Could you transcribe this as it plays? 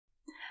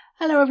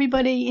Hello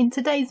everybody, in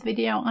today's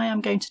video I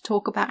am going to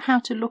talk about how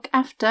to look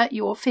after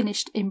your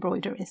finished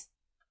embroideries.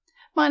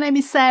 My name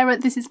is Sarah,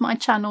 this is my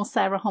channel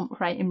Sarah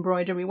Homfray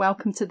Embroidery.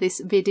 Welcome to this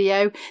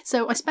video.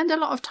 So I spend a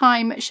lot of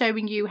time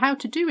showing you how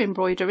to do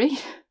embroidery,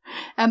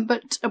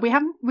 but we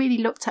haven't really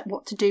looked at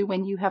what to do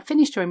when you have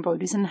finished your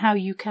embroideries and how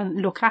you can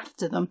look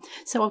after them.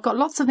 So I've got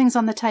lots of things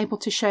on the table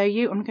to show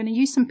you. I'm going to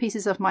use some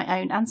pieces of my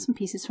own and some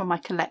pieces from my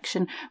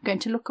collection. I'm going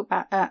to look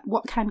about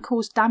what can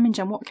cause damage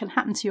and what can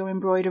happen to your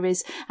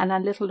embroideries, and a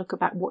little look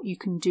about what you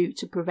can do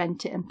to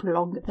prevent it and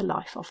prolong the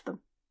life of them.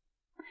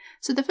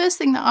 So the first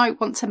thing that I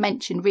want to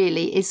mention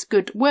really is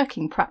good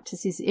working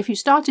practices. If you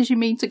start as you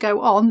mean to go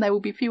on, there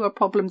will be fewer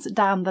problems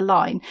down the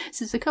line.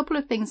 So there's a couple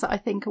of things that I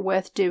think are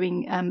worth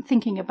doing,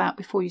 thinking about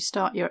before you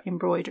start your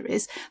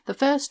embroideries. The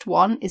first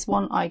one is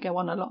one I go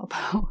on a lot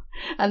about,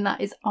 and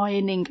that is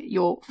ironing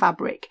your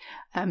fabric.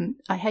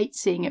 I hate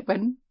seeing it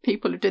when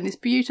people are doing this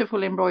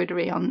beautiful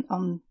embroidery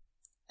on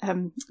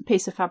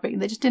piece of fabric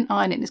and they just didn't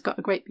iron it and it's got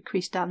a great big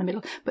crease down the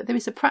middle, but there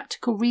is a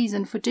practical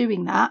reason for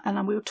doing that,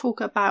 and we'll talk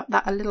about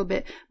that a little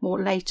bit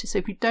more later. So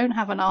if you don't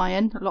have an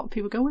iron, a lot of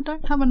people go, well,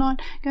 don't have an iron,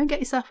 go and get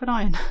yourself an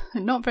iron.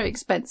 Not very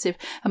expensive,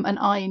 and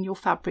iron your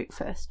fabric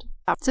first.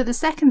 So the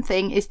second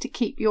thing is to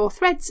keep your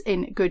threads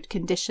in good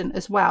condition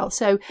as well.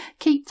 So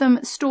keep them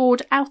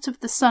stored out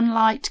of the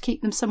sunlight,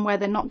 keep them somewhere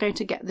they're not going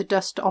to get the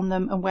dust on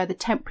them and where the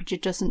temperature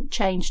doesn't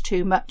change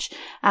too much.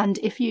 And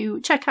if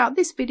you check out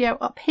this video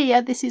up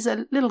here, this is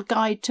a little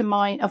guide to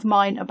mine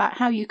about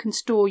how you can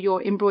store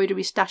your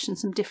embroidery stash and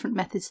some different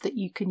methods that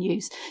you can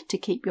use to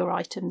keep your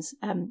items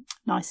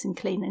nice and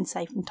clean and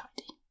safe and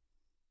tidy.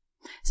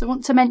 So I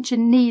want to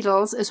mention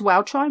needles as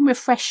well. Try and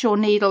refresh your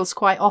needles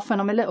quite often.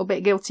 I'm a little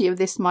bit guilty of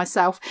this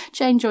myself.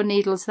 Change your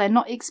needles. They're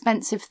not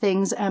expensive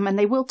things, and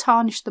they will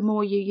tarnish the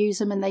more you use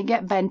them, and they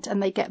get bent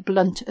and they get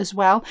blunt as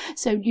well.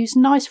 So use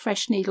nice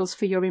fresh needles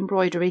for your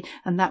embroidery,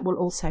 and that will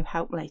also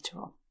help later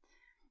on.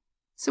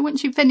 So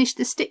once you've finished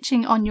the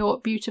stitching on your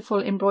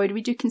beautiful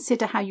embroidery, do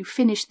consider how you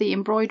finish the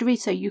embroidery.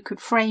 So you could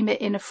frame it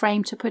in a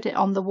frame to put it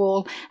on the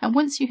wall. And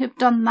once you have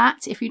done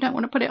that, if you don't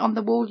want to put it on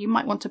the wall, you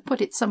might want to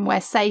put it somewhere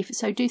safe.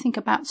 So do think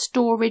about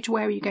storage.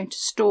 Where are you going to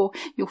store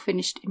your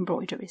finished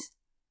embroideries?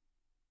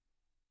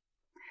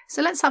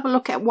 So let's have a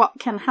look at what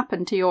can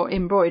happen to your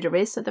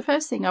embroideries. So the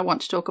first thing I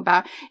want to talk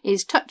about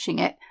is touching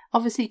it.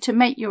 Obviously, to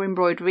make your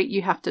embroidery,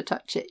 you have to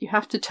touch it. You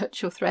have to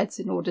touch your threads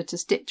in order to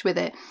stitch with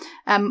it.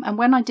 And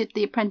when I did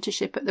the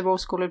apprenticeship at the Royal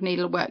School of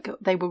Needlework,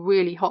 they were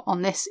really hot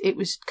on this. It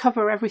was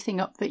cover everything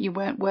up that you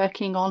weren't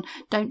working on.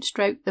 Don't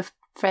stroke the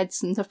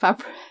threads and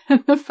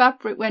the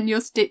fabric when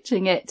you're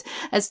stitching it.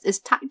 As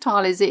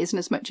tactile as it is, and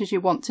as much as you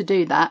want to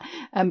do that,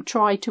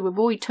 try to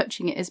avoid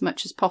touching it as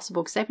much as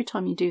possible, because every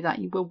time you do that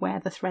you will wear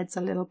the threads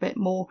a little bit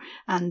more,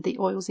 and the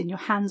oils in your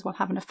hands will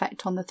have an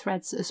effect on the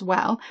threads as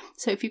well.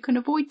 So if you can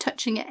avoid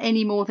touching it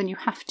any more than you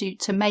have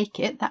to make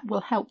it, that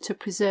will help to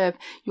preserve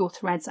your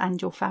threads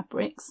and your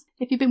fabrics.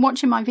 If you've been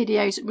watching my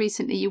videos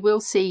recently, you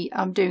will see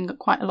I'm doing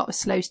quite a lot of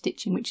slow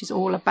stitching, which is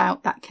all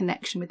about that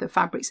connection with the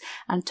fabrics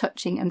and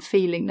touching and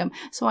feeling them.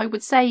 So I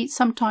would say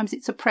sometimes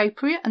it's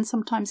appropriate and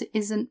sometimes it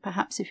isn't.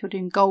 Perhaps if you're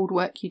doing gold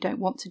work, you don't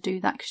want to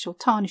do that because you'll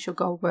tarnish your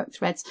gold work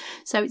threads.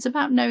 So it's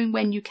about knowing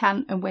when you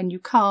can and when you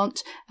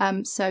can't.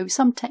 So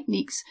some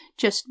techniques,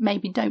 just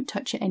maybe don't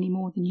touch it any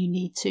more than you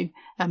need to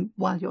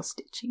while you're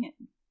stitching it.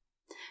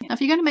 Now,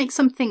 if you're going to make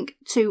something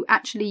to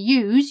actually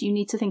use, you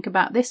need to think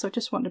about this. I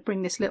just want to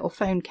bring this little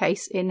phone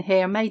case in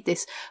here. I made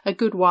this a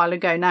good while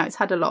ago now. It's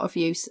had a lot of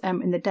use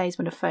in the days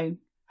when a phone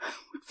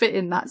would fit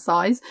in that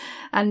size.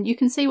 And you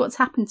can see what's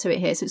happened to it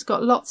here. So it's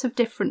got lots of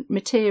different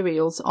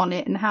materials on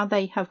it and how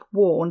they have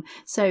worn.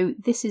 So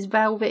this is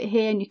velvet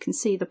here, and you can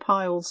see the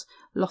piles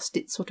lost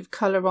its sort of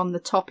colour on the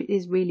top. It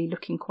is really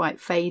looking quite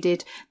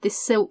faded. This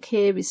silk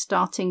here is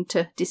starting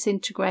to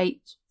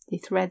disintegrate. The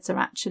threads are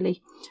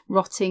actually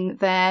rotting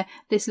there.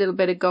 This little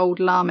bit of gold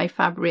lame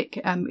fabric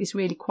is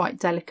really quite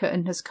delicate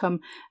and has come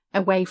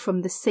away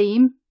from the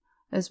seam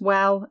as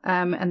well,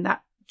 and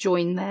that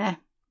join there,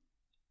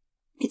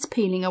 it's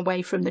peeling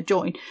away from the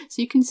join.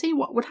 So you can see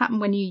what would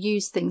happen when you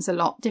use things a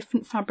lot.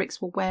 Different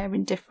fabrics will wear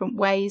in different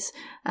ways,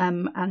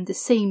 and the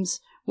seams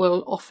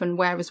will often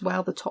wear as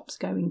well. The top's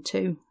going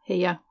to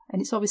here,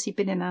 and it's obviously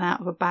been in and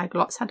out of a bag a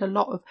lot. It's had a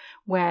lot of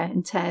wear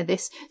and tear,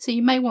 this. So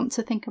you may want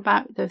to think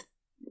about the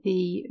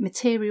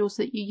materials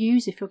that you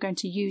use if you're going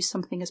to use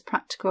something as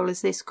practical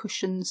as this,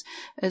 cushions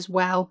as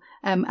well,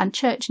 and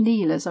church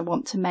kneelers I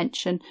want to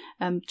mention.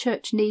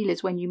 Church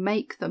kneelers, when you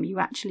make them, you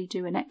actually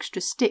do an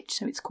extra stitch,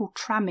 so it's called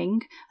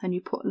tramming, and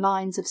you put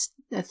lines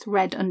of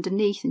thread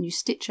underneath and you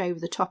stitch over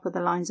the top of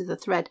the lines of the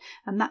thread,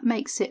 and that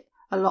makes it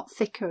a lot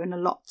thicker and a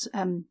lot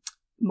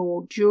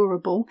more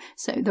durable,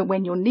 so that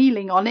when you're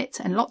kneeling on it,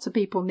 and lots of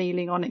people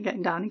kneeling on it,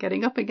 getting down and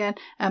getting up again,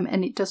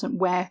 and it doesn't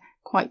wear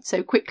quite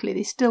so quickly.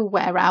 They still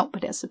wear out,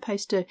 but it's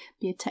supposed to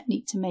be a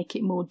technique to make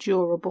it more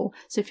durable.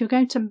 So if you're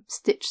going to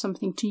stitch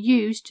something to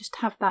use, just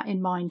have that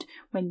in mind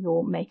when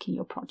you're making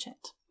your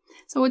project.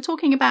 So we're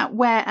talking about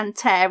wear and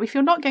tear. If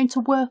you're not going to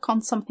work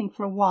on something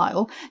for a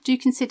while, do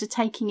consider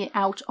taking it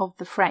out of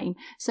the frame.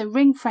 So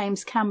ring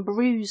frames can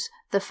bruise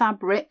the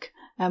fabric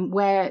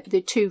where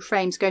the two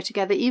frames go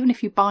together. Even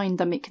if you bind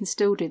them, it can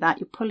still do that.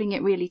 You're pulling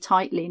it really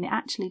tightly and it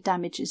actually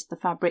damages the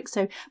fabric.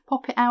 So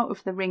pop it out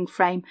of the ring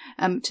frame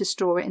to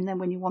store it, and then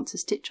when you want to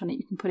stitch on it,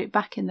 you can put it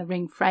back in the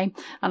ring frame.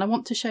 And I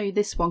want to show you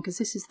this one because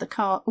this is the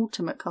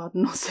ultimate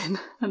cardinal sin,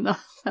 and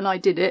I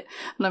did it,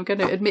 and I'm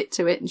going to admit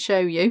to it and show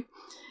you.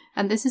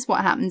 And this is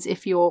what happens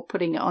if you're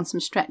putting it on some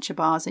stretcher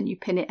bars and you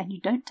pin it and you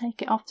don't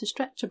take it off the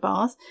stretcher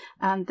bars,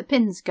 and the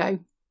pins go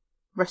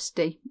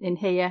rusty in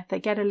here.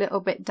 They get a little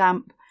bit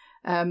damp,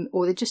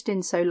 or they're just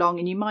in so long,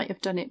 and you might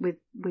have done it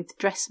with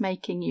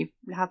dressmaking. You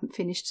haven't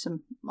finished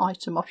some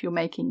item off you're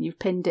making, you've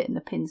pinned it and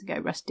the pins go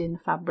rusty in the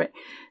fabric.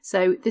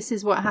 So this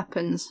is what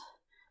happens,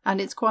 and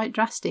it's quite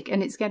drastic,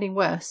 and it's getting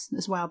worse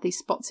as well. These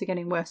spots are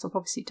getting worse. I've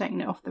obviously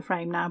taken it off the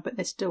frame now, but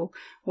they're still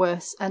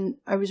worse. And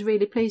I was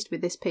really pleased with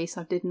this piece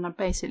I did, and I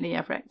basically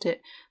have wrecked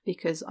it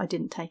because I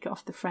didn't take it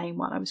off the frame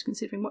while I was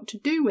considering what to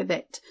do with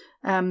it.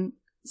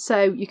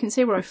 So you can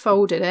see where I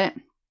folded it,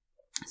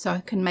 so I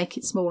can make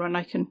it smaller and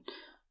I can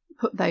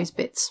put those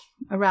bits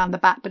around the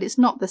back, but it's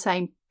not the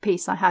same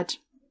piece I had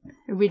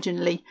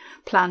originally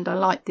planned. I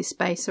like this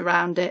space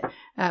around it,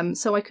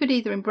 so I could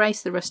either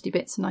embrace the rusty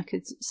bits and I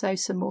could sew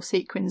some more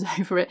sequins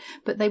over it,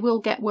 but they will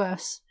get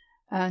worse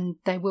and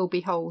there will be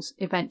holes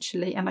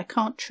eventually, and I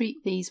can't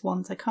treat these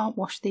ones, I can't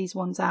wash these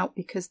ones out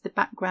because the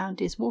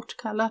background is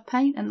watercolour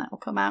paint and that will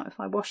come out if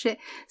I wash it.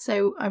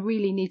 So I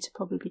really need to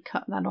probably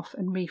cut that off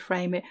and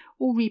reframe it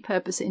or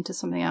repurpose it into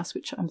something else,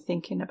 which I'm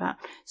thinking about.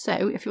 So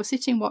if you're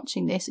sitting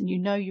watching this and you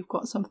know you've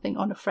got something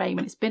on a frame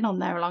and it's been on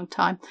there a long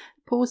time,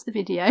 pause the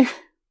video,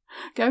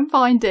 go and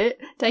find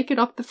it, take it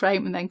off the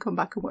frame, and then come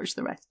back and watch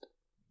the rest.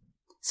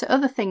 So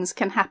other things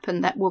can happen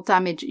that will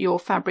damage your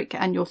fabric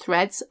and your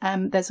threads.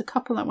 There's a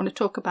couple I want to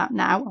talk about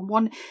now, and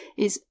one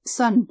is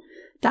sun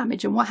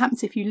damage and what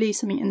happens if you leave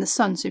something in the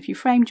sun. So if you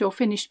framed your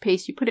finished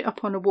piece, you put it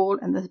up on a wall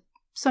and the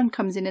sun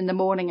comes in the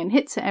morning and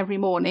hits it every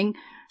morning,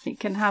 it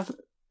can have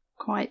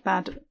quite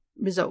bad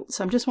results.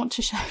 So I just want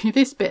to show you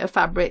this bit of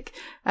fabric.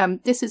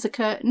 This is a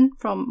curtain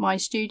from my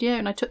studio,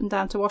 and I took them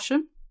down to wash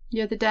them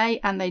the other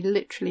day and they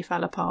literally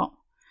fell apart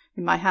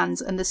in my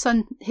hands, and the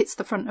sun hits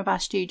the front of our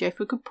studio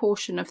for a good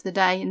portion of the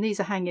day, and these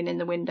are hanging in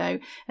the window,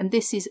 and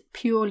this is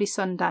purely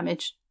sun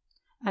damage,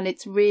 and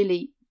it's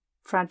really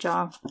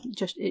fragile.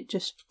 It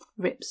just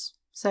rips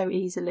so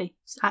easily.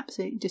 It's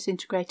absolutely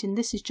disintegrating.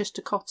 This is just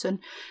a cotton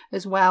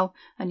as well,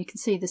 and you can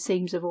see the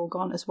seams have all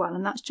gone as well,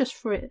 and that's just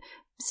for it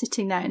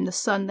sitting there in the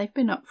sun. They've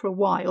been up for a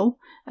while,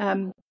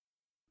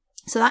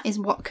 so that is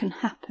what can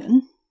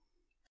happen.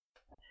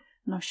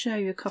 And I'll show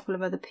you a couple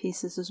of other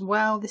pieces as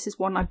well. This is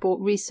one I bought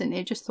recently.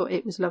 I just thought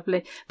it was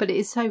lovely, but it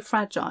is so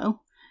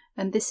fragile.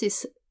 And this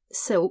is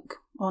silk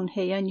on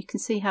here, and you can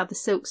see how the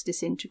silk's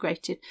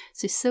disintegrated.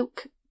 So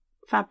silk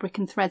fabric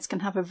and threads can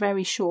have a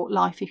very short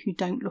life if you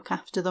don't look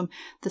after them.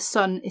 The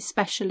sun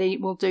especially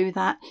will do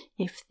that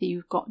if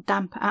you've got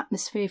damp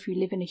atmosphere, if you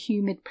live in a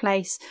humid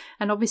place.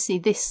 And obviously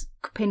this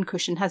pin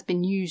cushion has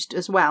been used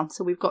as well,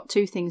 so we've got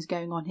two things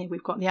going on here.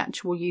 We've got the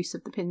actual use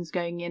of the pins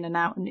going in and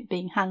out and it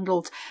being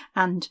handled,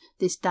 and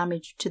this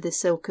damage to the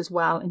silk as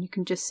well, and you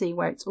can just see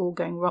where it's all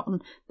going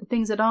rotten. The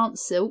things that aren't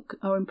silk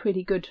are in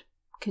pretty good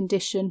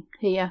condition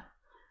here.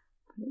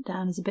 Put it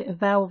down as a bit of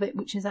velvet,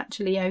 which is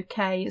actually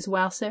okay as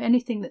well. So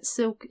anything that's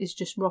silk is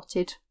just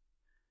rotted,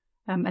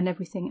 and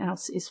everything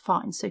else is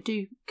fine. So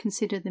do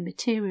consider the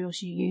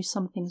materials you use.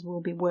 Some things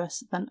will be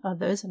worse than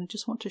others, and I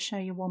just want to show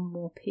you one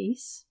more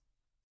piece.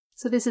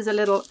 So this is a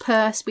little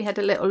purse. We had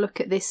a little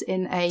look at this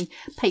in a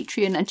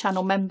Patreon and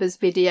channel members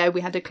video.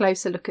 We had a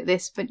closer look at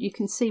this, but you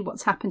can see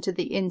what's happened to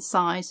the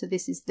inside. So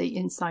this is the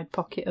inside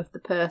pocket of the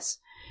purse,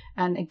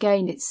 and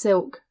again it's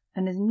silk,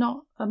 and there's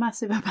not a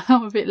massive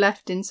amount of it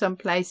left in some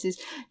places,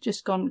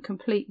 just gone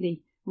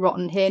completely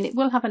rotten here, and it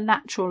will have a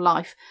natural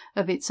life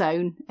of its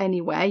own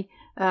anyway,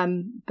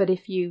 but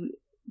if you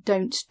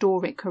don't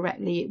store it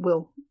correctly it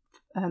will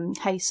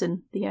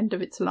hasten the end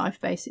of its life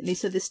basically.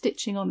 So the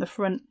stitching on the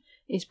front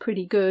is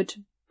pretty good,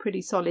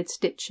 pretty solid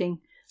stitching,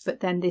 but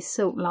then this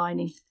silk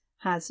lining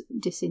has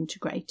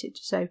disintegrated.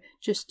 So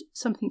just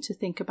something to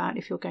think about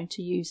if you're going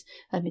to use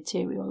a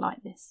material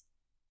like this.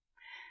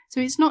 So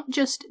it's not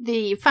just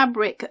the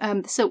fabric,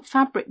 the silk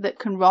fabric that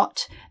can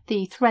rot,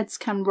 the threads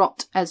can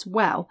rot as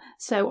well.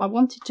 So I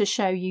wanted to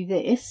show you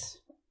this,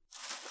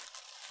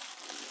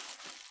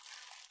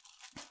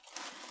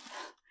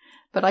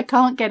 but I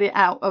can't get it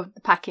out of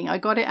the packing. I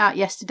got it out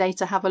yesterday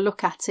to have a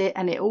look at it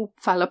and it all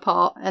fell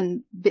apart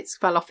and bits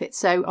fell off it.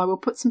 So I will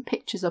put some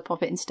pictures up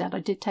of it instead. I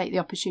did take the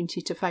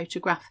opportunity to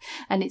photograph,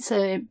 and it's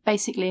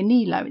basically a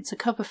Nilo. It's a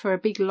cover for a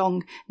big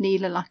long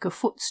Nilo, like a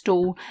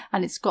footstool,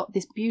 and it's got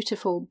this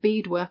beautiful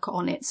beadwork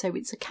on it. So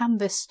it's a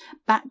canvas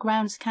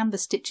background,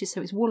 canvas stitches,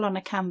 so it's wool on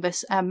a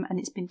canvas, and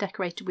it's been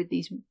decorated with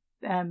these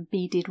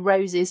beaded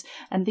roses,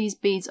 and these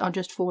beads are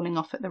just falling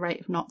off at the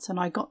rate of knots. And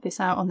I got this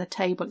out on the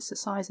table, it's the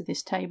size of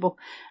this table,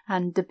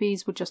 and the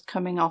beads were just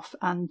coming off,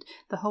 and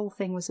the whole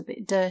thing was a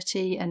bit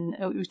dirty, and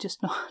it was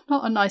just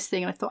not a nice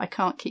thing. And I thought, I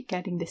can't keep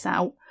getting this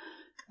out.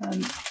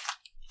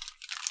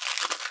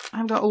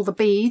 I've got all the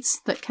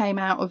beads that came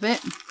out of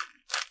it,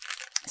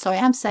 so I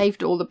have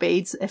saved all the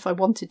beads if I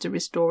wanted to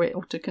restore it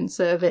or to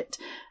conserve it.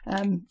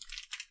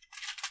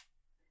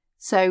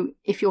 So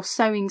if you're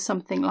sewing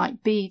something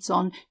like beads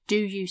on, do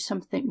use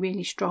something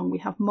really strong. We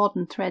have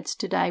modern threads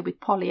today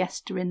with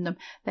polyester in them.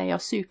 They are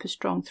super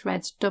strong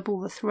threads. Double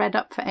the thread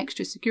up for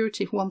extra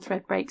security. If one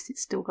thread breaks,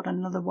 it's still got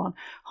another one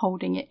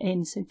holding it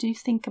in. So do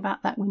think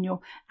about that when you're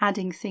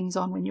adding things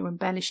on, when you're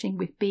embellishing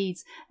with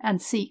beads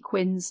and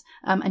sequins,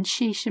 and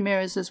shisha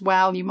mirrors as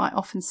well. You might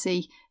often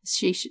see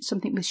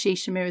something with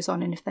shisha mirrors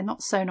on, and if they're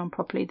not sewn on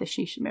properly, the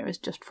shisha mirrors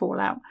just fall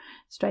out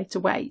straight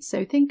away.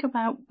 So think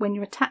about when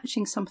you're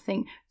attaching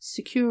something,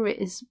 secure it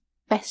as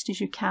best as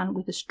you can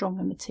with as strong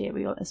a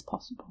material as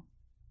possible.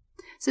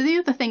 So the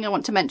other thing I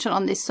want to mention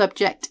on this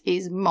subject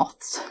is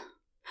moths.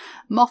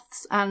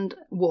 Moths and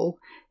wool.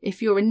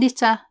 If you're a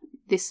knitter,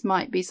 this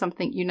might be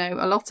something you know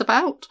a lot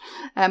about.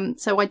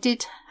 So I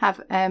did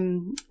have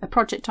a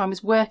project I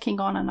was working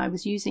on, and I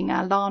was using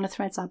our Lana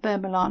threads, our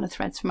Burma Lana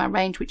threads from our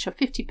range, which are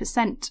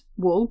 50%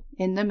 wool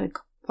in them,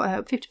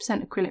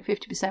 50% acrylic,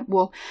 50%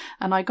 wool.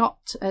 And I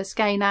got a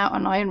skein out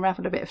and I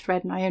unravelled a bit of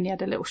thread, and I only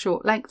had a little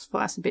short length, so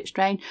that's a bit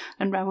strange.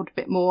 Unravelled a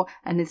bit more,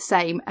 and the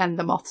same, and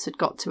the moths had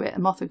got to it. A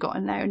moth had got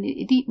in there and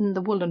it'd eaten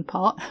the woolen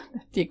part,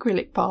 the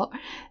acrylic part,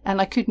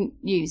 and I couldn't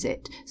use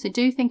it. So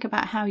do think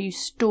about how you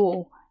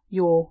store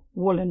your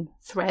woolen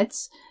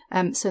threads,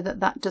 so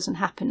that doesn't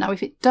happen. Now,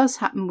 if it does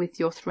happen with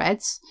your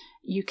threads,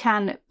 you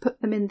can put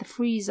them in the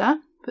freezer,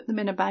 put them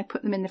in a bag,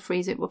 put them in the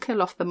freezer. It will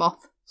kill off the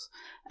moths,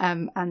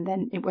 and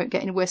then it won't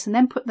get any worse. And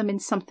then put them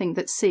in something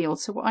that's sealed.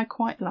 So what I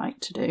quite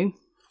like to do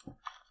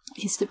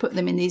is to put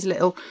them in these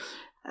little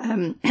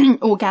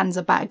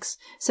organza bags,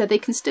 so they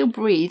can still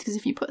breathe, because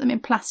if you put them in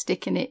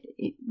plastic and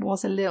it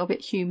was a little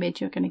bit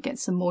humid, you're going to get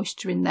some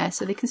moisture in there.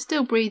 So they can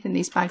still breathe in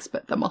these bags,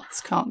 but the moths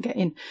can't get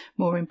in,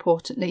 more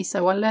importantly.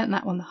 So I learned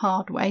that one the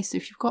hard way. So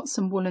if you've got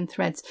some woolen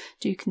threads,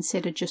 do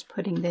consider just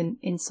putting them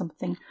in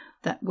something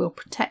that will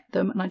protect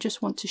them. And I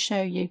just want to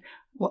show you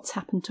what's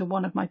happened to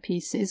one of my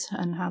pieces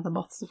and how the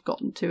moths have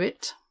gotten to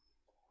it.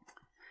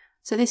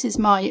 So this is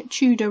my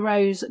Tudor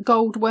Rose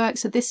gold work.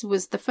 So this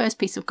was the first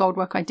piece of gold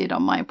work I did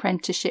on my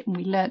apprenticeship, and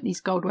we learnt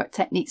these gold work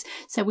techniques.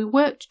 So we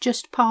worked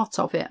just part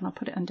of it, and I'll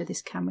put it under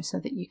this camera so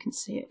that you can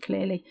see it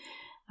clearly.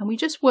 And we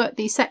just worked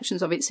these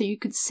sections of it so you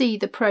could see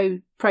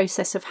the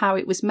process of how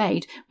it was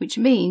made, which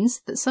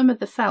means that some of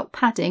the felt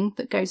padding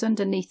that goes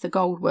underneath the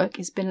gold work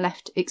has been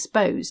left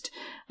exposed.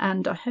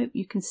 And I hope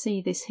you can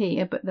see this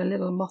here, but the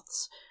little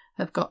moths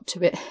have got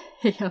to it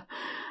here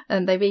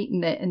and they've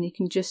eaten it, and you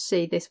can just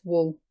see this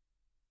wool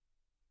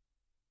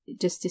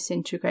just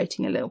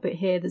disintegrating a little bit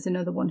here. There's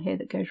another one here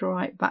that goes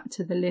right back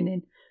to the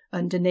linen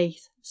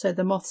underneath. So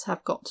the moths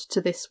have got to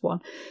this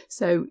one.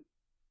 So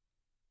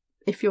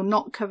if you're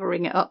not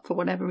covering it up for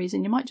whatever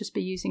reason, you might just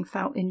be using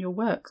felt in your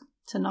work.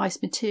 It's a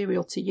nice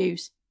material to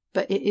use,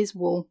 but it is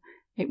wool.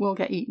 It will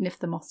get eaten if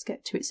the moths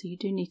get to it, so you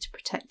do need to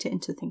protect it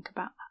and to think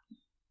about that.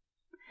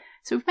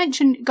 So we've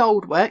mentioned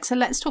gold work, so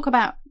let's talk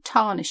about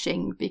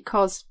tarnishing,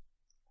 because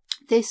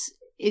this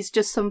is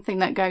just something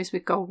that goes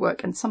with gold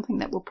work and something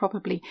that will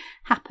probably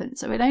happen.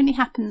 So it only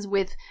happens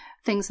with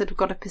things that have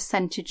got a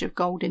percentage of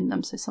gold in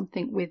them, so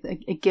something with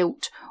a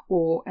gilt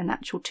or an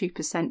actual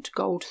 2%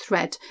 gold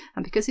thread.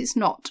 And because it's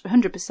not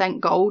 100%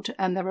 gold,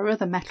 and there are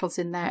other metals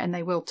in there, and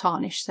they will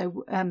tarnish.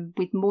 So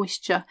with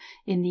moisture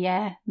in the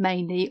air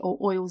mainly, or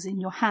oils in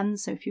your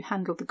hands, so if you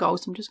handle the gold,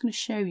 so I'm just going to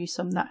show you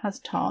some that has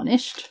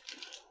tarnished.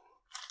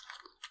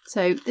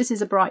 So this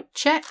is a bright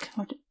check.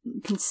 You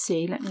can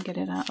see, let me get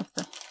it out of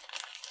the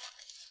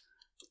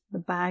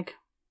bag,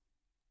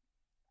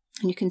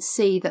 and you can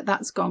see that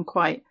that's gone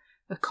quite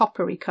a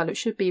coppery colour. It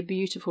should be a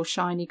beautiful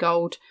shiny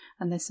gold,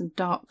 and there's some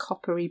dark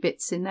coppery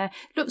bits in there.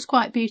 It looks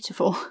quite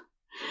beautiful,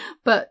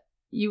 but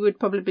you would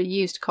probably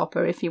use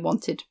copper if you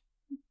wanted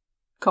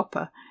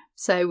copper.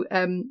 So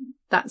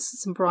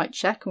that's some bright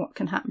check and what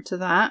can happen to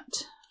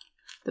that.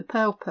 The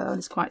pearl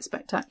is quite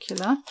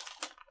spectacular.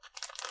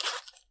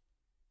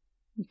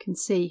 You can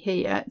see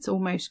here it's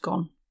almost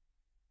gone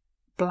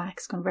black.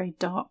 It's gone very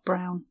dark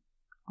brown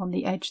on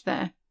the edge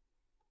there,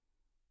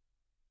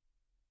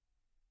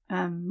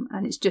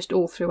 and it's just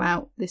all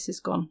throughout. This has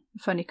gone a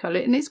funny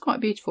colour, and it's quite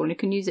beautiful, and you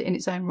can use it in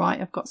its own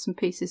right. I've got some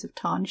pieces of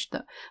tarnish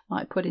that I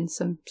might put in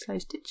some slow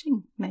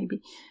stitching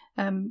maybe,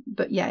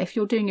 but yeah, if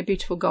you're doing a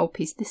beautiful gold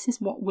piece, this is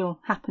what will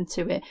happen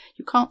to it.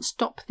 You can't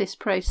stop this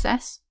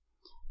process.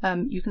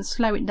 You can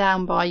slow it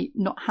down by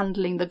not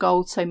handling the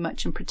gold so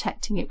much and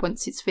protecting it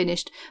once it's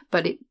finished,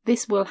 but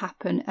this will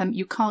happen.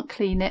 You can't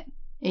clean it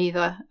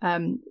either.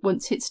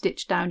 Once it's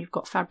stitched down, you've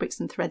got fabrics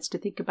and threads to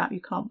think about. You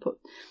can't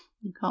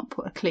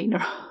put a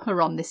cleaner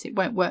on this, it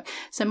won't work.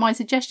 So my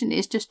suggestion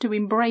is just to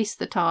embrace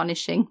the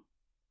tarnishing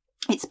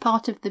It's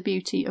part of the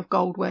beauty of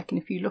gold work,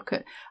 and if you look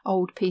at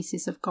old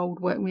pieces of gold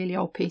work, really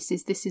old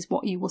pieces, this is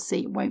what you will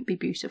see. It won't be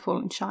beautiful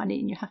and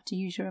shiny, and you have to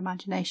use your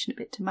imagination a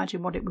bit to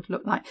imagine what it would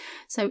look like.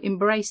 So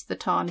embrace the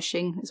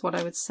tarnishing is what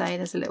I would say.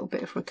 There's a little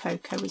bit of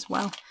Rococo as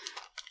well.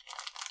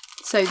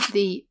 So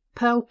the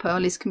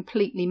pearl is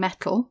completely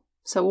metal,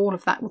 so all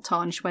of that will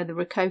tarnish, where the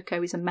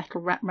Rococo is a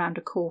metal wrapped around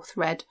a core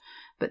thread,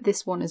 but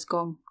this one has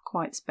gone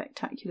quite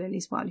spectacularly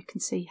as well. You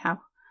can see how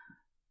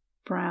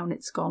brown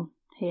it's gone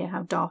here,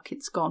 how dark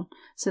it's gone.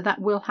 So that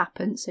will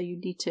happen, so you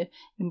need to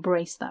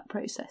embrace that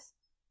process.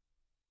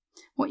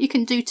 What you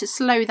can do to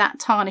slow that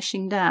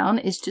tarnishing down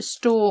is to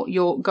store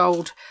your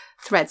gold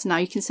threads. Now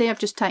you can see I've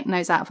just taken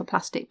those out of a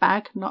plastic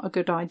bag. Not a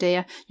good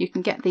idea. You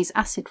can get these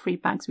acid-free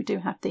bags. We do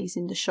have these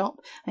in the shop,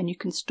 and you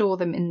can store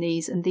them in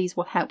these, and these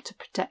will help to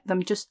protect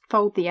them. Just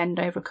fold the end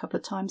over a couple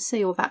of times,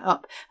 seal that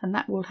up, and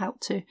that will help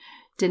to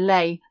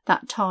delay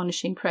that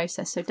tarnishing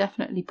process. So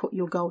definitely put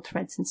your gold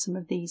threads in some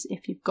of these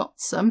if you've got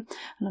some.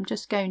 And I'm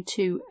just going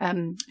to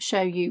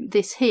show you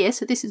this here.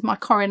 So this is my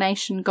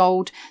coronation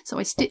gold. So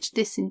I stitched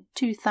this in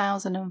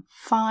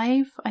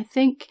 2005, I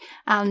think,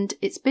 and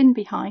it's been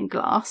behind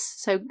glass.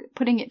 So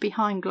putting it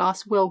behind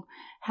glass will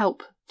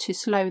help to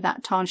slow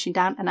that tarnishing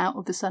down and out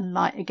of the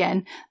sunlight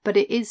again, but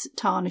it is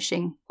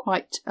tarnishing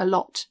quite a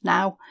lot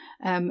now.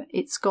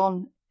 It's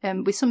gone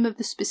with some of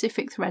the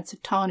specific threads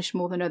have tarnished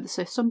more than others,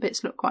 so some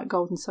bits look quite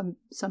gold and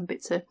some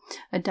bits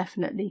are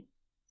definitely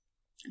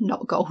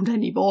not gold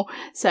anymore.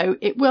 So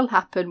it will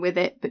happen with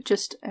it, but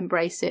just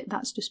embrace it.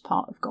 That's just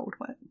part of gold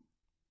work.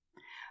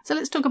 So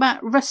let's talk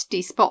about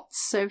rusty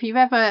spots. So if you've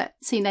ever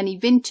seen any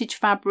vintage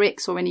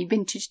fabrics or any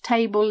vintage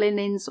table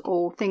linens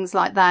or things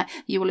like that,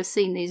 you will have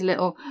seen these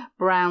little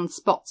brown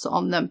spots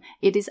on them.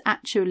 It is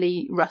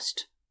actually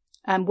rust.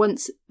 And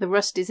once the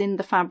rust is in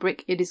the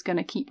fabric, it is going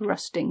to keep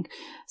rusting.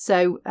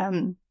 So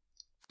I'm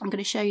going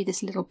to show you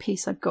this little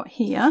piece I've got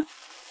here.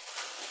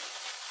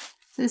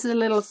 So this is a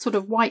little sort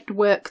of white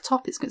work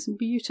top. It's got some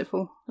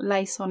beautiful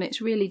lace on it.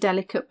 It's really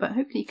delicate, but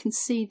hopefully you can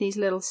see these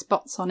little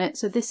spots on it.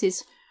 So this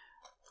is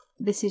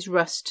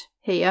rust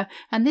here,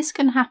 and this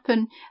can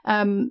happen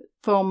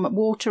from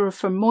water or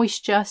from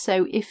moisture.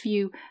 So if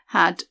you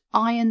had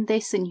ironed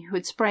this and you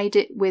had sprayed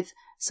it with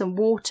some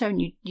water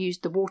and you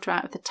used the water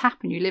out of the tap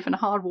and you live in a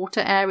hard water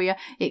area,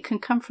 it can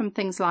come from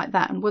things like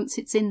that, and once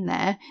it's in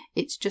there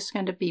it's just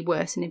going to be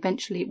worse, and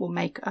eventually it will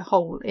make a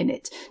hole in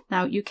it.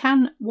 Now you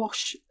can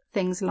wash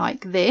things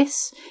like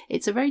this.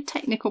 It's a very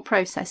technical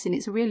process, and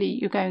it's really,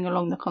 you're going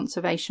along the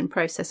conservation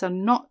process.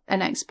 I'm not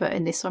an expert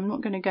in this, so I'm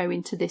not going to go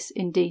into this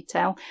in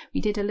detail.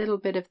 We did a little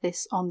bit of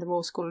this on the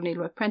Royal School of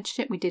Needlework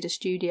Apprenticeship. We did a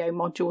studio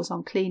modules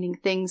on cleaning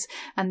things,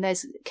 and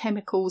there's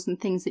chemicals and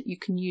things that you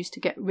can use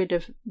to get rid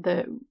of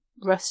the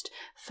rust.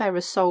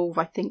 Ferrosolve,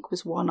 I think,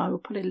 was one. I will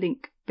put a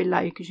link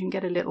below because you can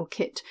get a little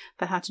kit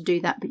for how to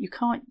do that, but you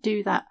can't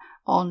do that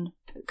on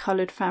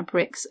coloured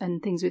fabrics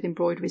and things with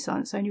embroideries on.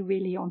 It's only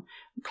really on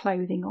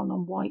clothing, on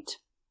white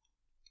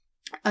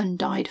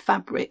undyed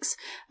fabrics.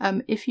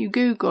 If you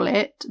Google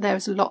it,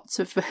 there's lots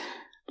of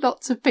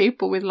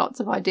people with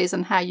lots of ideas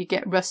on how you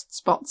get rust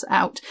spots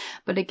out,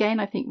 but again,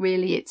 I think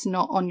really it's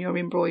not on your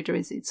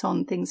embroideries, it's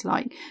on things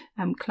like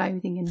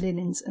clothing and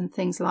linens and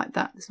things like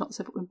that. There's lots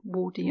of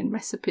Wardian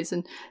recipes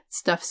and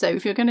stuff, so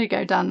if you're going to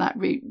go down that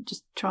route,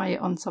 just try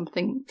it on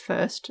something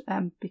first,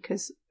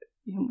 because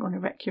you don't want to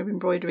wreck your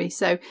embroidery.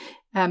 So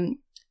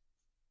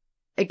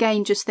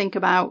again, just think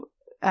about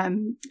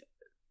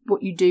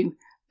what you do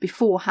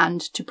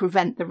beforehand to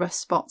prevent the rust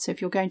spots. So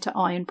if you're going to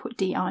iron, put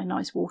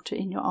deionized water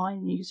in your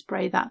iron, you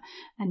spray that,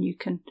 and you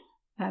can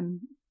then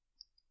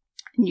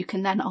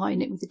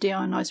iron it with the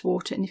deionized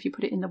water. And if you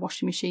put it in the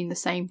washing machine, the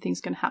same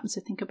thing's going to happen.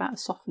 So think about a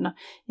softener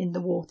in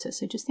the water.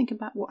 So just think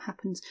about what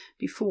happens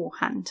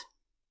beforehand.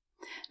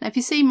 Now if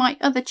you see my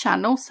other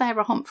channel,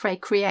 Sarah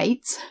Homfray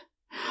Creates,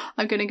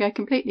 I'm going to go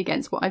completely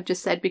against what I've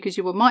just said, because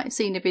you might have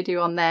seen a video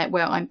on there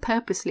where I'm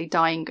purposely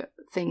dyeing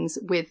things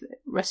with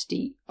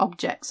rusty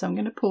objects. So I'm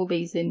going to pull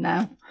these in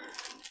now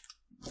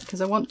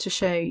because I want to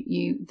show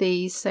you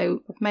these.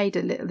 So I've made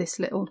this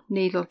little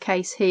needle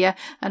case here,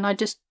 and I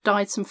just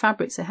dyed some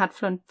fabrics. I had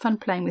fun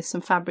playing with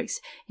some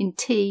fabrics in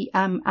tea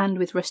and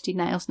with rusty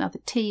nails. Now the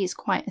tea is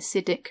quite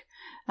acidic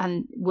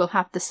and will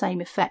have the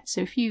same effect.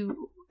 So if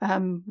you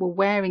were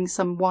wearing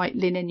some white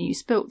linen and you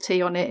spilt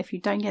tea on it, if you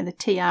don't get the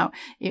tea out,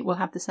 it will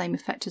have the same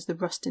effect as the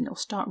rust, and it'll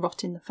start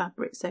rotting the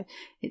fabric. So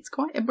it's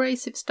quite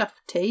abrasive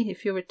stuff, tea,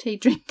 if you're a tea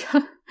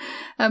drinker.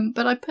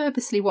 But I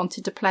purposely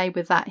wanted to play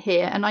with that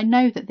here, and I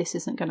know that this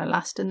isn't going to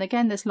last. And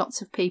again, there's lots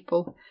of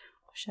people,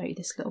 I'll show you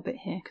this little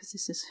bit here because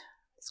it's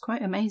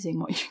quite amazing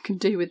what you can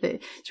do with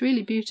it. It's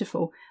really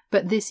beautiful,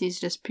 but this is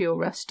just pure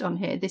rust on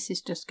here. This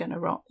is just going to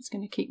rot. It's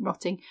going to keep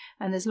rotting.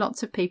 And there's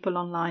lots of people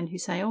online who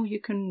say, oh, you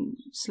can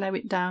slow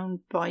it down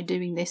by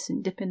doing this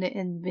and dipping it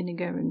in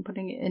vinegar and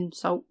putting it in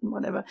salt and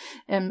whatever.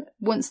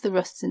 Once the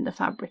rust's in the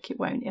fabric, it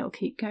won't. It'll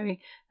keep going.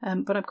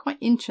 But I'm quite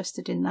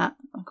interested in that.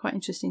 I'm quite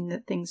interested in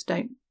that things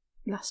don't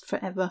last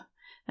forever.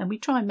 And we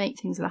try and make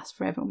things last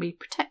forever, and we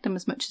protect them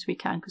as much as we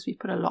can because we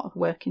put a lot of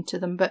work into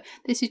them. But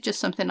this is just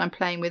something I'm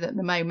playing with at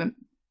the moment.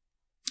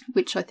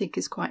 which I think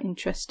is quite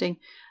interesting.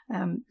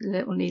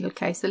 Little needle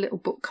case, the little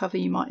book cover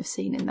you might have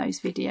seen in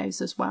those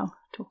videos as well.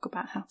 Talk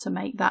about how to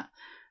make that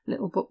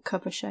little book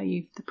cover, show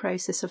you the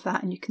process of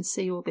that, and you can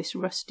see all this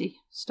rusty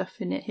stuff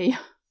in it here.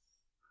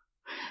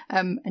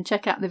 And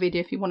check out the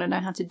video if you want to know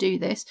how to do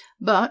this,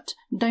 but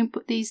don't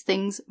put these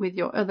things with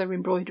your other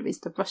embroideries.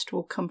 The rust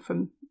will come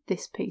from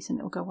this piece and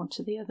it'll go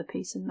onto the other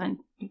piece, and then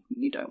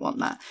you don't want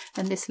that.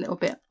 And this little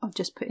bit I've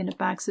just put in a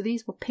bag. So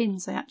these were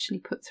pins I actually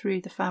put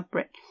through the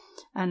fabric,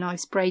 and I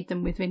sprayed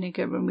them with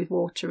vinegar and with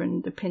water,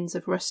 and the pins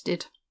have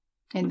rusted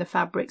in the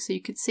fabric. So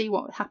you could see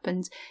what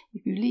happens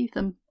if you leave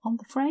them on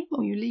the frame,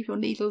 or you leave your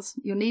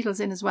needles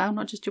in as well,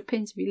 not just your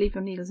pins. If you leave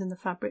your needles in the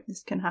fabric,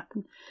 this can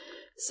happen.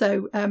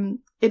 So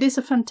it is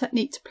a fun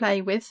technique to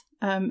play with.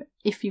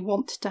 If you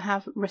want to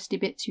have rusty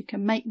bits, you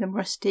can make them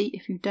rusty.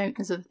 If you don't,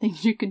 there's other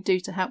things you can do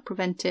to help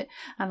prevent it,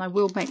 and I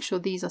will make sure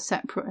these are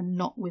separate and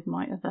not with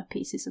my other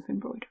pieces of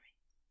embroidery.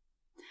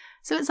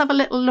 So let's have a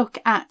little look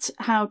at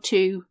how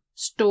to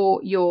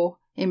store your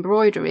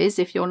embroideries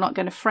if you're not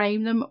going to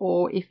frame them,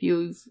 or if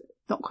you've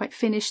not quite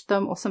finished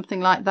them or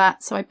something like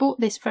that. So I bought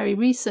this very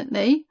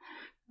recently,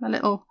 a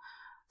little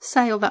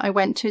sale that I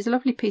went to. It's a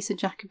lovely piece of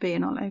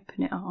Jacobean. I'll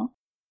open it up.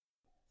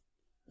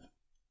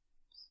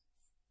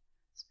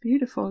 It's a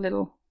beautiful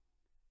little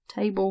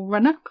table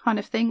runner kind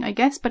of thing, I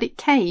guess, but it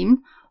came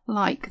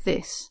like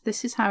this.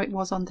 This is how it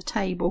was on the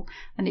table,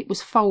 and it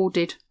was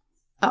folded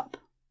up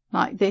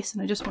like this,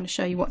 and I just want to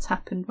show you what's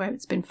happened where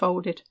it's been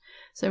folded.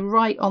 So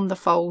right on the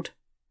fold,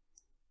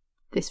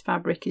 this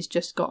fabric has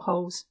just got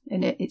holes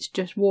in it. It's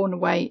just worn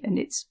away and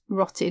it's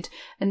rotted.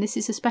 And this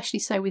is especially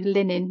so with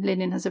linen.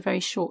 Linen has a very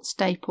short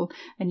staple,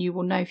 and you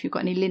will know if you've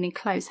got any linen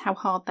clothes how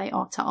hard they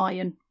are to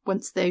iron.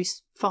 Once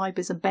those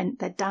fibres are bent,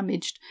 they're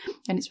damaged,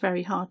 and it's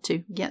very hard to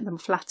get them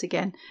flat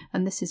again.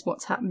 And this is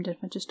what's happened. If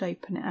I just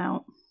open it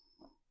out,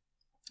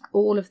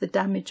 all of the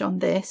damage on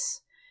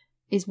this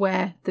is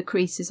where the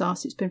creases are.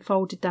 So it's been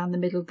folded down the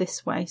middle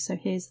this way. So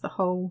here's the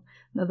hole,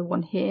 another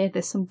one here.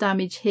 There's some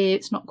damage here.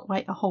 It's not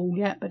quite a hole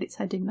yet, but it's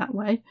heading that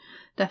way,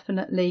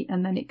 definitely.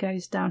 And then it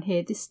goes down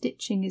here. This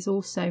stitching is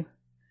also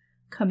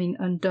coming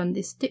undone.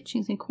 This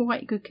stitching is in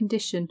quite good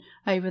condition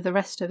over the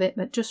rest of it,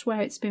 but just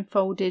where it's been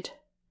folded,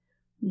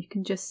 you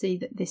can just see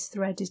that this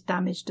thread is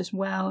damaged as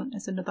well.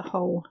 There's another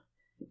hole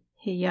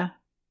here.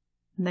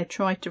 And they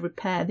tried to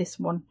repair this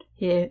one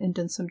here and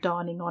done some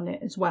darning on it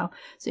as well.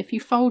 So if you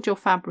fold your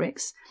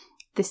fabrics,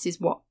 this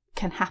is what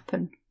can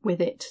happen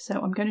with it.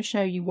 So I'm going to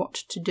show you what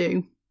to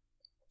do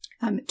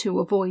to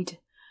avoid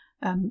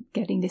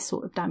getting this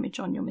sort of damage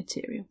on your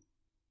material.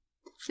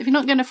 So if you're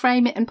not going to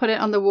frame it and put it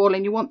on the wall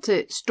and you want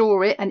to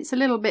store it, and it's a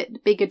little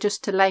bit bigger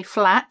just to lay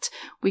flat,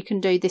 we can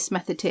do this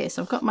method here.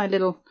 So I've got my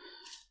little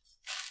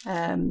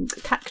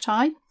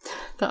cacti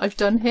that I've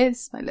done here.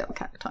 This is my little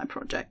cacti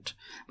project.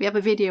 We have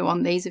a video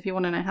on these if you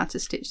want to know how to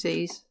stitch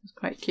these. It's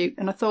quite cute,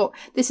 and I thought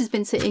this has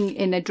been sitting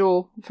in a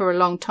drawer for a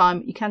long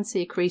time. You can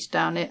see a crease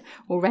down it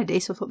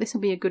already, so I thought this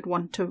will be a good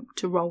one to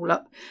roll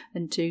up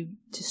and to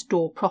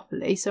store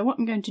properly. So what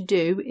I'm going to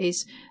do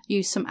is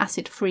use some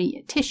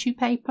acid-free tissue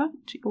paper,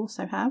 which you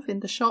also have in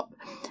the shop,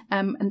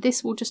 and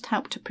this will just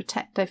help to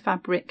protect the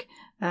fabric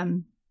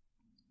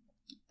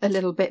a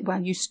little bit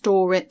while you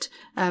store it.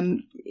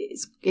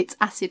 It's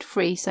acid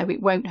free, so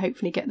it won't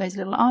hopefully get those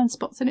little iron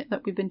spots in it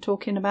that we've been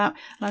talking about.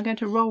 And I'm going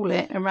to roll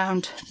it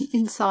around the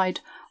inside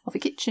of a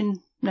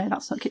kitchen, no,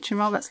 that's not kitchen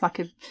roll, that's like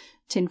a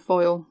tin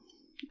foil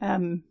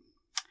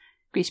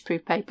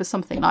greaseproof paper,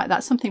 something like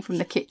that, something from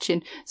the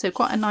kitchen. So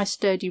quite a nice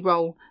sturdy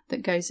roll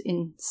that goes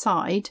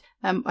inside.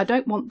 I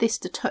don't want this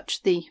to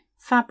touch the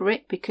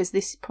fabric because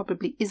this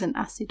probably isn't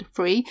acid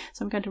free,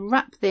 so I'm going to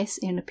wrap this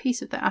in a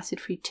piece of the acid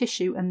free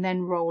tissue and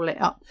then roll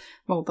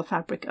the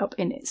fabric up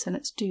in it. So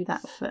let's do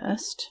that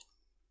first.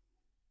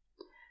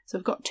 So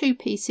I've got two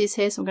pieces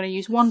here, so I'm going to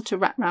use one to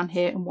wrap around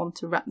here and one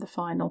to wrap the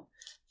final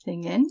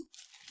thing in.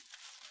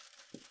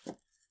 So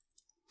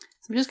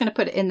I'm just going to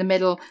put it in the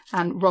middle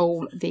and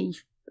roll the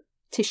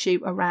tissue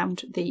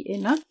around the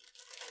inner.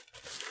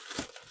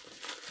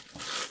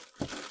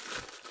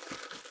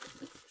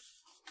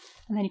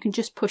 And then you can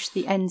just push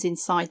the ends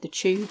inside the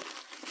tube.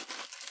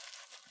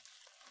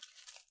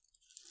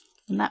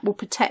 And that will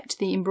protect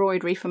the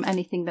embroidery from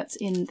anything that's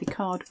in the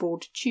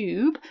cardboard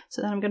tube.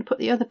 So then I'm going to put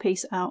the other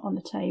piece out on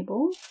the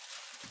table.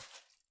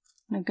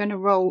 And I'm going to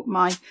roll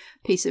my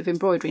piece of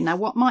embroidery. Now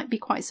what might be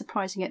quite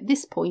surprising at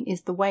this point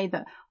is the way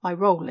that I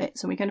roll it.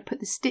 So we're going to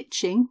put the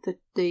stitching,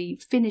 the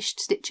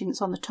finished stitching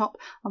that's on the top,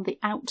 on the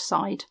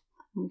outside.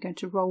 I'm going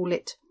to roll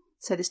it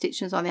so the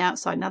stitching is on the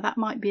outside. Now that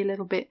might be a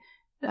little bit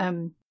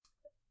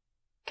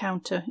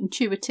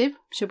counterintuitive,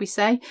 shall we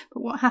say,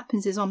 but what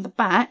happens is on the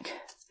back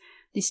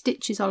the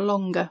stitches are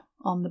longer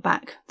on the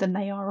back than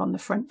they are on the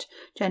front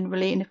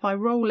generally, and if I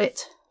roll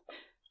it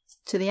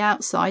to the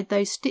outside,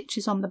 those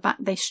stitches on the back,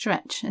 they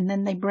stretch and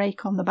then they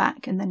break on the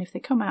back, and then if they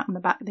come out on the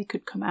back they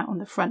could come out on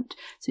the front.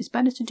 So it's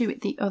better to do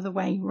it the other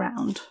way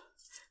round.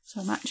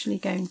 So I'm actually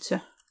going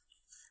to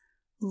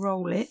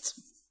roll it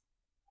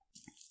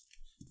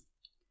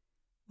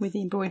with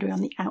the embroidery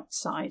on the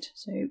outside.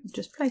 So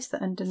just place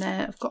that under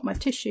there. I've got my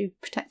tissue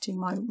protecting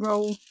my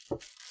roll.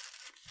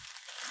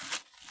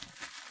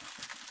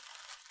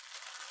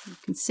 You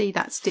can see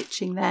that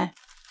stitching there.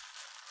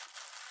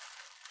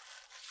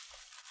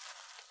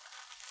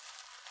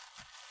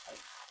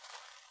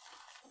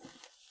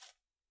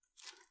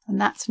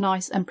 And that's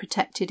nice and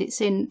protected.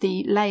 It's in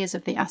the layers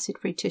of the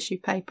acid-free tissue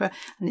paper,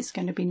 and it's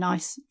going to be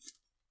nice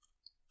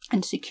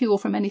and secure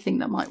from anything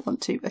that might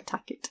want to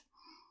attack it.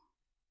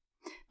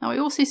 Now, I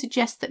also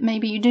suggest that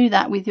maybe you do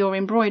that with your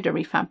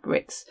embroidery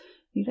fabrics.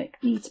 You don't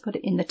need to put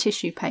it in the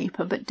tissue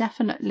paper, but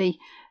definitely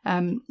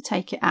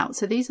take it out.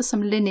 So these are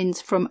some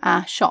linens from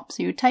our shop.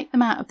 So you take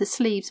them out of the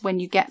sleeves when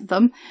you get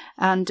them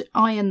and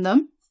iron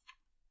them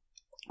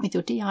with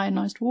your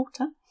deionized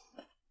water.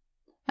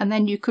 And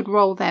then you could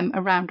roll them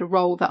around a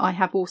roll that I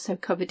have also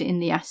covered in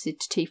the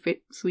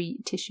acid-free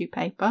tissue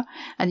paper.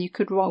 And you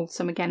could roll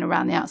some again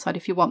around the outside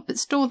if you want, but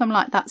store them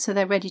like that so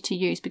they're ready to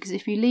use, because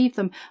if you leave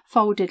them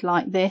folded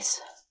like this,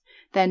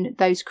 then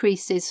those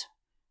creases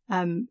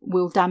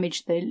will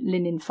damage the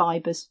linen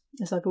fibres,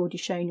 as I've already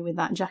shown you with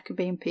that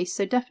Jacobean piece.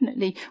 So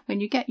definitely when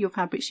you get your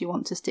fabrics you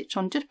want to stitch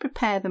on, just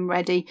prepare them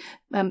ready,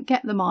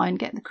 get them ironed,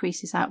 get the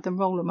creases out, then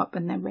roll them up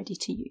and they're ready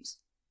to use.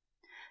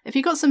 If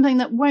you've got something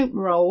that won't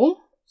roll,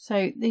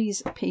 so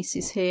these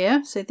pieces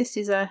here, so this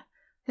is a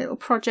little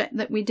project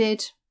that we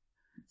did.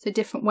 So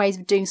different ways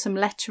of doing some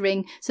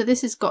lettering. So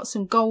this has got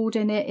some gold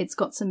in it, it's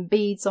got some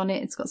beads on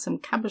it, it's got some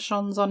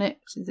cabochons on it,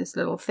 which is this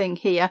little thing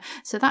here.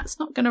 So that's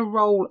not going to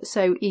roll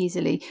so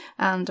easily.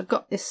 And I've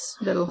got this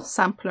little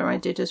sampler I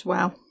did as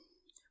well,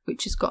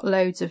 which has got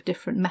loads of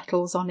different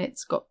metals on it.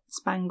 It's got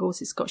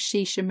spangles, it's got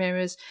shisha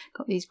mirrors,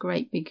 got these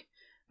great big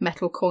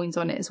metal coins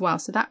on it as well.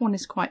 So that one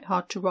is quite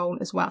hard to roll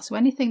as well. So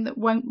anything that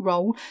won't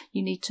roll,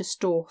 you need to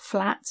store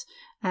flat.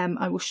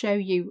 I will show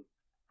you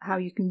how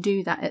you can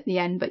do that at the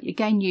end, but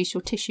again, use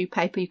your tissue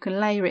paper. You can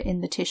layer it in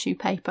the tissue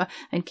paper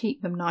and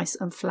keep them nice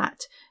and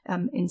flat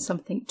in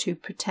something to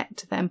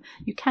protect them.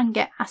 You can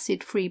get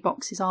acid-free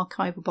boxes,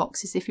 archival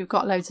boxes. If you've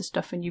got loads of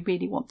stuff and you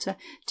really want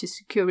to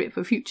secure it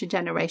for future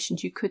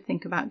generations, you could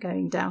think about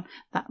going down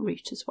that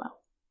route as well.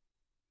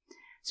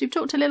 So we've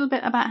talked a little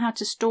bit about how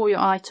to store your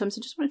items.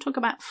 I just want to talk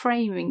about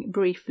framing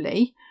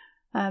briefly,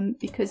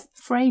 because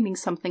framing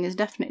something is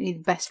definitely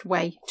the best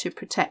way to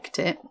protect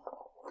it.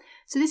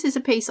 So this is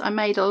a piece I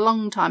made a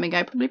long time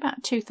ago, probably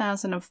about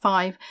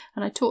 2005,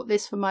 and I taught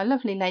this for my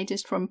lovely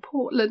ladies from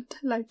Portland.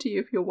 Hello to you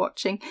if you're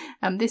watching.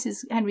 This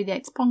is Henry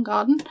VIII's Pond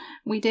Garden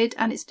we did,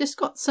 and it's just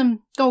got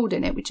some gold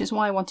in it, which is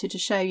why I wanted to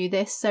show you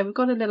this. So we've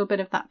got a little bit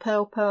of that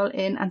pearl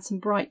in and some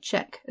bright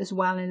check as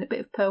well, and a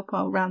bit of pearl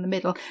around the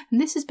middle. And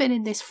this has been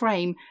in this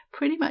frame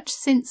pretty much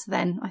since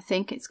then, I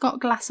think. It's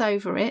got glass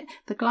over it.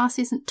 The glass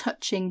isn't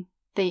touching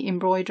the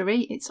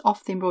embroidery, it's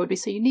off the embroidery,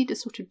 so you need a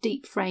sort of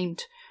deep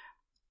framed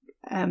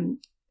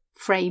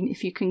frame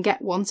if you can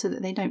get one, so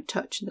that they don't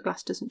touch and the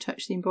glass doesn't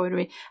touch the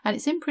embroidery. And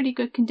it's in pretty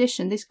good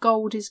condition. This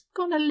gold is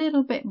gone a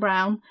little bit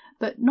brown,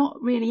 but not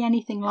really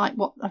anything like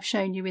what I've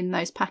shown you in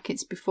those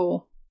packets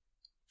before.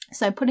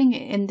 So putting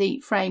it in the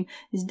frame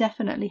has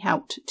definitely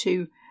helped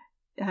to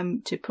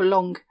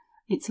prolong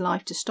its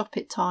life, to stop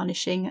it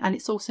tarnishing. And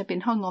it's also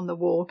been hung on the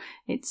wall.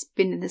 It's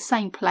been in the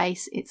same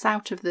place. It's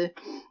out of the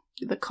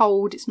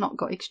cold, it's not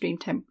got extreme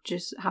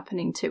temperatures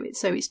happening to it,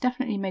 so it's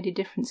definitely made a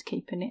difference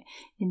keeping it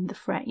in the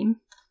frame.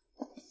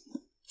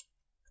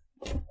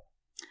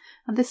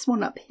 And this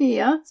one up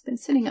here, it's been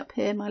sitting up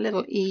here, my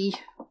little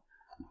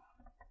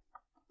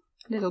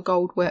little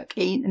gold work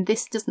E, and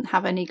this doesn't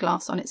have any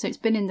glass on it, so it's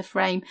been in the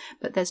frame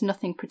but there's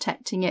nothing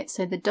protecting it,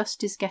 so the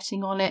dust is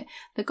getting on it.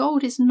 The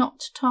gold is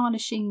not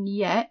tarnishing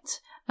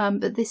yet,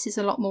 but this is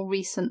a lot more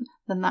recent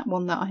than that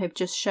one that I have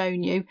just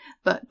shown you.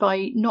 But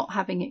by not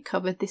having it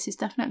covered, this is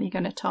definitely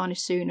going to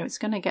tarnish sooner. It's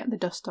going to get the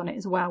dust on it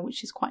as well,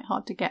 which is quite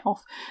hard to get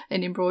off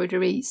in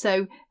embroidery.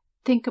 So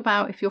think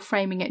about, if you're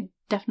framing it,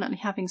 definitely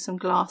having some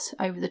glass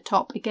over the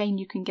top. Again,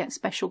 you can get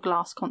special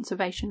glass,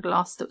 conservation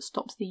glass, that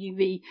stops the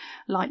UV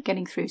light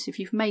getting through. So if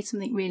you've made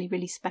something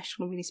really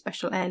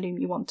special heirloom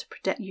you want to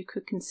protect, you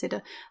could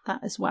consider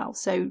that as well.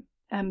 So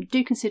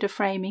do consider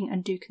framing,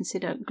 and do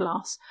consider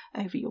glass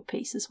over your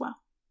piece as well.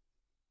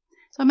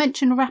 So I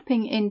mentioned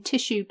wrapping in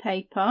tissue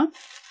paper.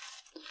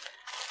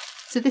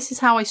 So this is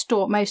how I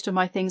store most of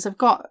my things. I've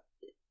got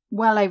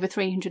well over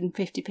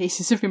 350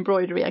 pieces of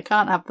embroidery. I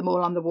can't have them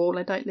all on the wall.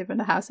 I don't live in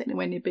a house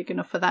anywhere near big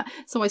enough for that.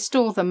 So I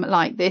store them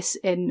like this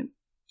in,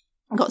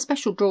 I've got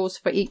special drawers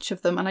for each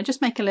of them, and I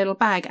just make a little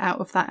bag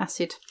out of that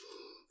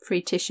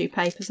acid-free tissue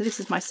paper. So this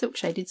is my silk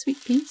shaded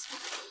sweet peas.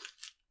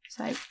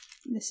 So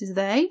this is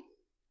they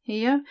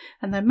here,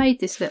 and I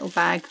made this little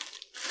bag,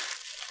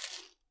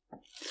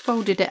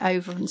 folded it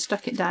over and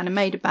stuck it down and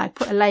made a bag,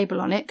 put a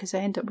label on it, because I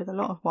end up with a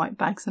lot of white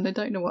bags and I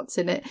don't know what's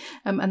in it,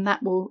 and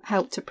that will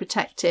help to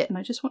protect it. And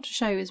I just want to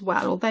show you as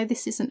well, although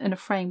this isn't in a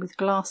frame with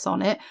glass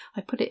on it,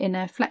 I put it in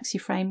a flexi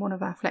frame, one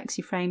of our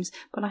flexi frames,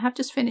 but I have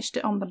just finished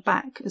it on the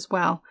back as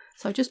well.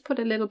 So I just put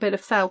a little bit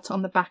of felt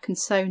on the back and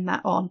sewn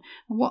that on,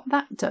 and what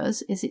that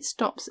does is it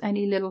stops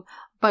any little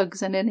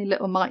bugs and any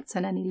little mites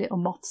and any little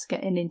moths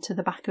getting into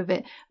the back of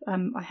it.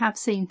 I have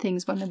seen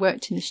things when I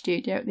worked in the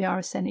studio at the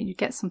RSN, and you'd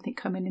get something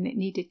coming and it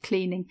needed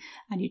cleaning,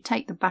 and you'd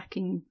take the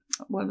backing,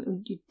 well,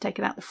 you'd take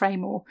it out the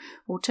frame or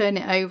turn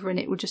it over, and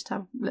it would just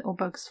have little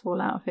bugs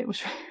fall out of it. It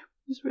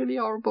was really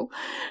horrible.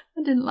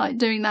 I didn't like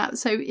doing that.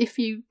 So if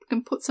you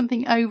can put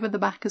something over the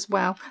back as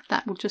well,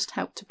 that will just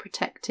help to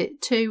protect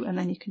it too. And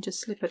then you can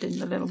just slip it in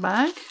the little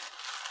bag,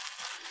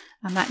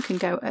 and that can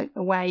go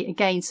away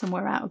again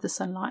somewhere out of the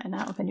sunlight and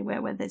out of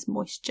anywhere where there's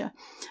moisture.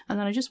 And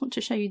then I just want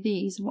to show you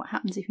these and what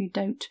happens if you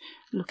don't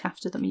look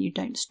after them and you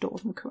don't store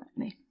them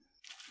correctly.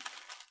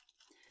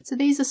 So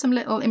these are some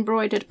little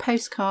embroidered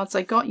postcards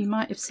I got. You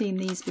might have seen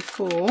these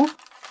before.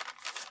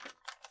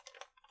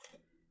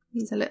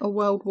 These are little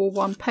World War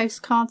I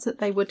postcards that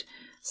they would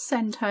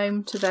send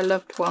home to their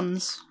loved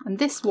ones. And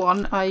this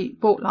one I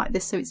bought like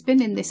this, so it's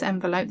been in this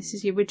envelope. This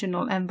is the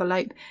original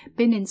envelope,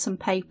 been in some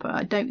paper.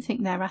 I don't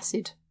think they're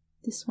acid.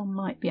 This one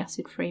might be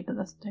acid free, but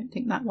I don't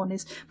think that one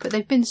is. But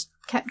they've been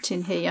kept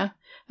in here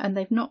and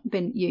they've not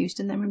been used,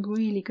 and they're in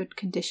really good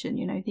condition.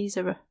 You know, these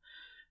are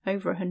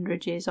over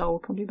 100 years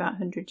old, probably about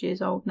 100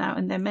 years old now,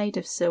 and they're made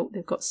of silk.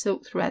 They've got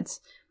silk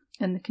threads,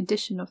 and the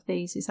condition of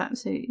these is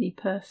absolutely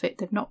perfect.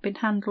 They've not been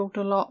handled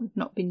a lot, they've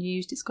not been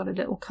used. It's got a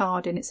little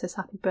card in it, says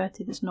happy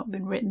birthday, that's not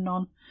been written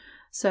on.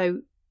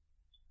 So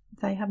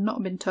they have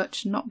not been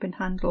touched, not been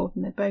handled,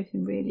 and they're both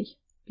in really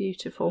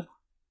beautiful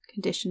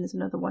condition. There's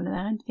another one there,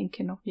 I'm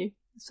thinking of you.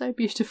 So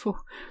beautiful.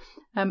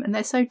 And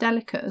they're so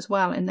delicate as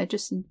well, and they're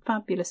just in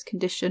fabulous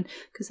condition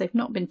because they've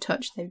not been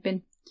touched. They've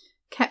been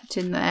kept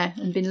in there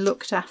and been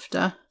looked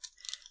after.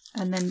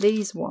 And then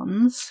these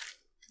ones,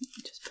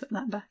 just put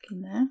that back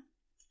in there.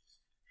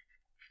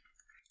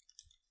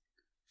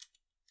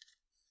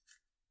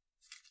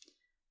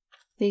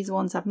 These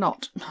ones have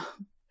not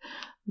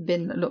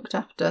been looked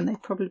after, and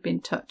they've probably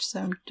been touched,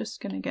 so I'm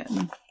just going to get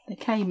them. They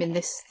came in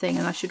this thing,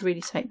 and I should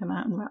really take them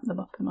out and wrap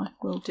them up, and I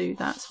will do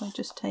that. So I'll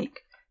just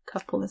take a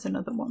couple. There's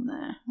another one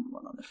there,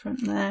 one on the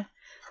front there,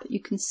 but you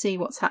can see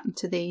what's happened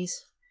to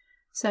these.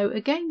 So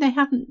again, they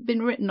haven't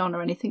been written on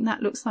or anything.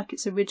 That looks like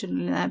it's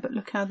originally there, but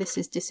look how this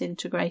is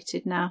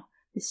disintegrated now.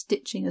 This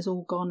stitching has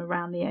all gone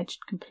around the edge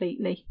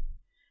completely.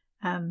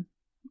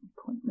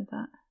 Point with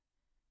that.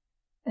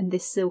 And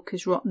this silk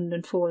is rotten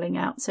and falling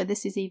out. So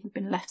this has either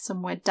been left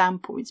somewhere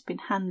damp, or it's been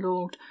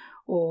handled,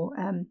 or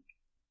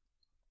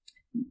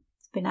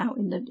it's been out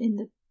in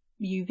the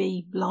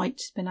UV light,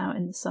 it's been out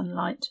in the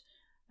sunlight,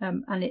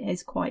 and it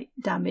is quite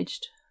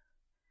damaged.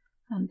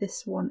 And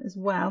this one as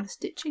well. The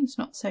stitching's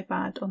not so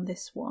bad on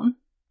this one.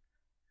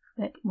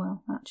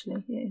 Well,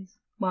 actually it is.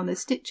 Well, the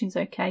stitching's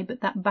okay,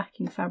 but that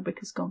backing fabric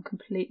has gone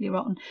completely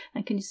rotten.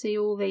 And can you see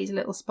all these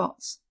little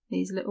spots?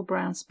 These little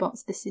brown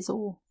spots? This is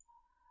all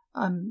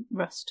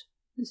rust.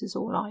 This is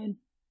all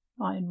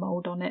iron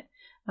mould on it,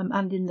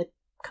 and in the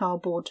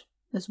cardboard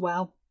as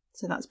well,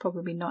 so that's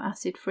probably not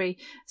acid free.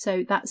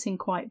 So that's in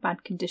quite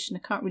bad condition.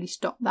 I can't really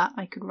stop that.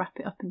 I could wrap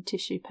it up in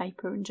tissue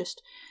paper and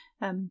just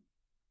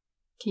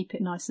keep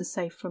it nice and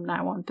safe from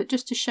now on. But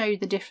just to show you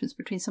the difference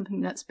between something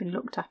that's been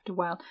looked after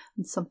well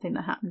and something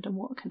that happened, and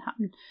what can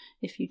happen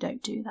if you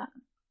don't do that.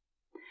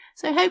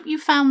 So I hope you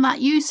found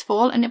that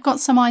useful and have got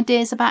some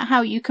ideas about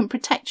how you can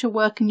protect your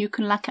work and you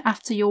can look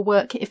after your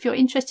work. If you're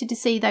interested to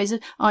see those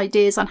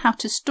ideas on how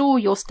to store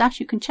your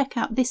stash, you can check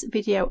out this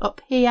video up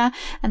here.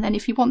 And then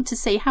if you want to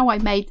see how I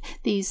made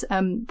these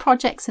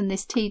projects and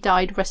this tea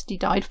dyed, rusty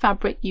dyed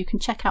fabric, you can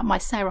check out my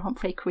Sarah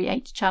Homfray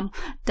Create channel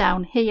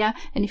down here.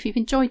 And if you've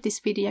enjoyed this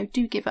video,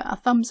 do give it a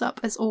thumbs up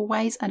as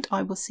always, and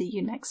I will see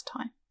you next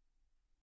time.